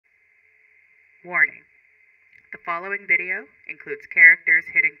Warning. The following video includes characters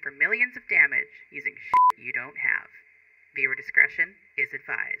hitting for millions of damage using shit you don't have. Viewer discretion is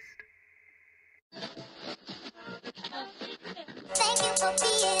advised. Thank you for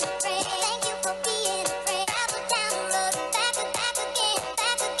being a friend. Thank you for being a friend. Travel down the road, back again,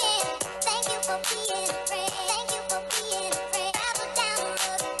 back again. Thank you for being a friend. Thank you for being a friend. Travel down the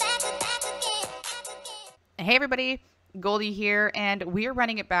road, back again, back again. Hey everybody, Goldie here, and we are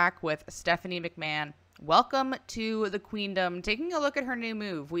running it back with Stephanie McMahon. Welcome to the Queendom. Taking a look at her new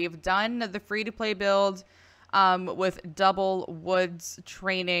move. We have done the free-to-play build with double Woods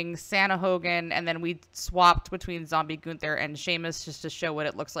training Santa Hogan, and then we swapped between Zombie Gunther and Sheamus just to show what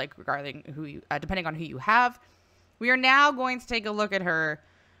it looks like regarding who you, depending on who you have. We are now going to take a look at her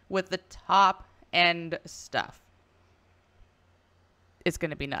with the top end stuff. It's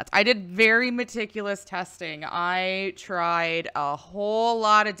going to be nuts. I did very meticulous testing. I tried a whole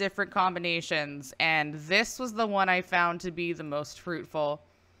lot of different combinations, and this was the one I found to be the most fruitful,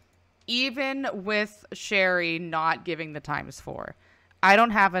 even with Sherry not giving the ×4. I don't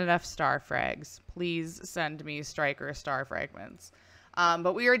have enough star frags. Please send me striker star fragments.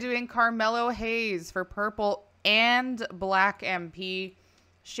 But we are doing Carmelo Hayes for purple and black MP.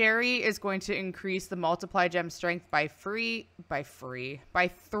 Sherry is going to increase the multiply gem strength by 3.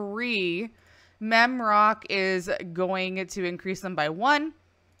 Memrock is going to increase them by 1.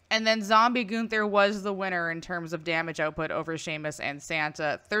 And then Zombie Gunther was the winner in terms of damage output over Sheamus and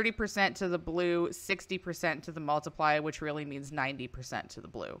Santa. 30% to the blue, 60% to the multiply, which really means 90% to the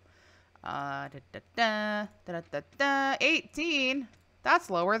blue. 18. That's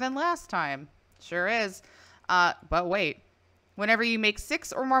lower than last time. Sure is. But wait. Whenever you make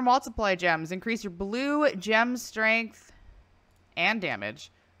 6 or more multiply gems, increase your blue gem strength and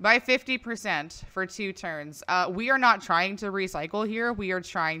damage by 50% for 2 turns. We are not trying to recycle here. We are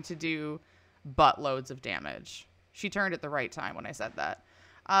trying to do buttloads of damage. She turned at the right time when I said that.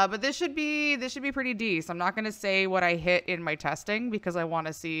 But this should be pretty decent. I'm not going to say what I hit in my testing because I want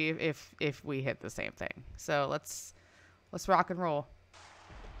to see if we hit the same thing. So let's rock and roll.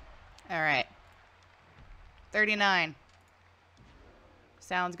 All right. 39.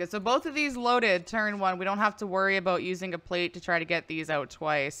 Sounds good. So both of these loaded turn 1. We don't have to worry about using a plate to try to get these out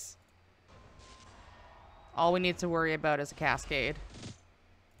twice. All we need to worry about is a cascade.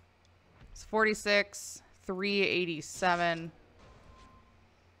 It's 46, 387.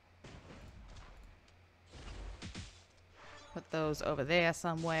 Put those over there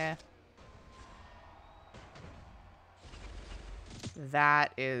somewhere.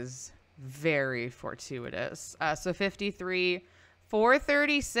 That is very fortuitous. So 53.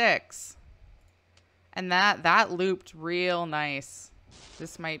 436. And that looped real nice.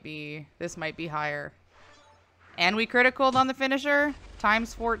 This might be higher. And we criticaled on the finisher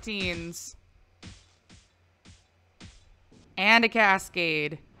 ×14s. And a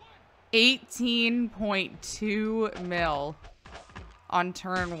cascade. 18.2 mil on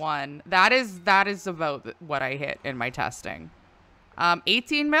turn 1. That is about what I hit in my testing.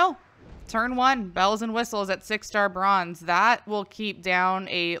 18 mil. Turn 1, bells and whistles at 6-star bronze. That will keep down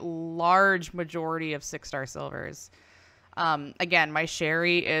a large majority of 6-star silvers. Again, my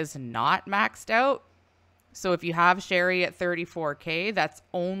Sherry is not maxed out. So if you have Sherry at 34K, that's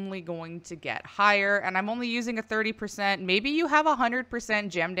only going to get higher. And I'm only using a 30%. Maybe you have 100%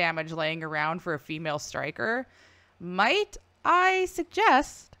 gem damage laying around for a female striker. Might I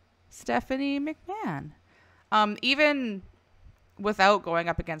suggest Stephanie McMahon? Even without going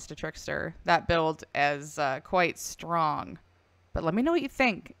up against a trickster, that build is quite strong. But let me know what you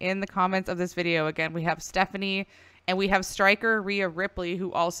think in the comments of this video. Again, we have Stephanie and we have striker Rhea Ripley,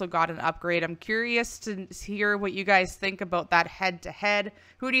 who also got an upgrade. I'm curious to hear what you guys think about that head-to-head.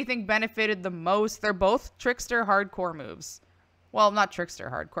 Who do you think benefited the most? They're both trickster hardcore moves. Well, not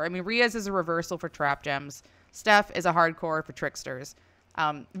trickster hardcore. I mean, Rhea's is a reversal for trap gems. Steph is a hardcore for tricksters.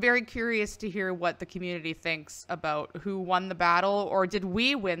 Very curious to hear what the community thinks about who won the battle, or did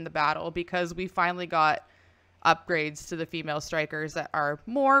we win the battle because we finally got upgrades to the female strikers that are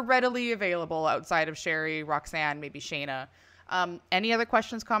more readily available outside of Sherry, Roxanne, maybe Shayna. Any other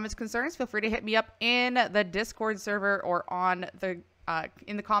questions, comments, concerns, feel free to hit me up in the Discord server or on the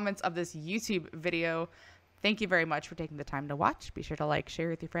in the comments of this YouTube video. Thank you very much for taking the time to watch. Be sure to like, share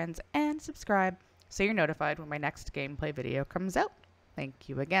with your friends, and subscribe so you're notified when my next gameplay video comes out. Thank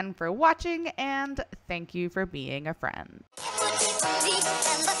you again for watching, and thank you for being a friend.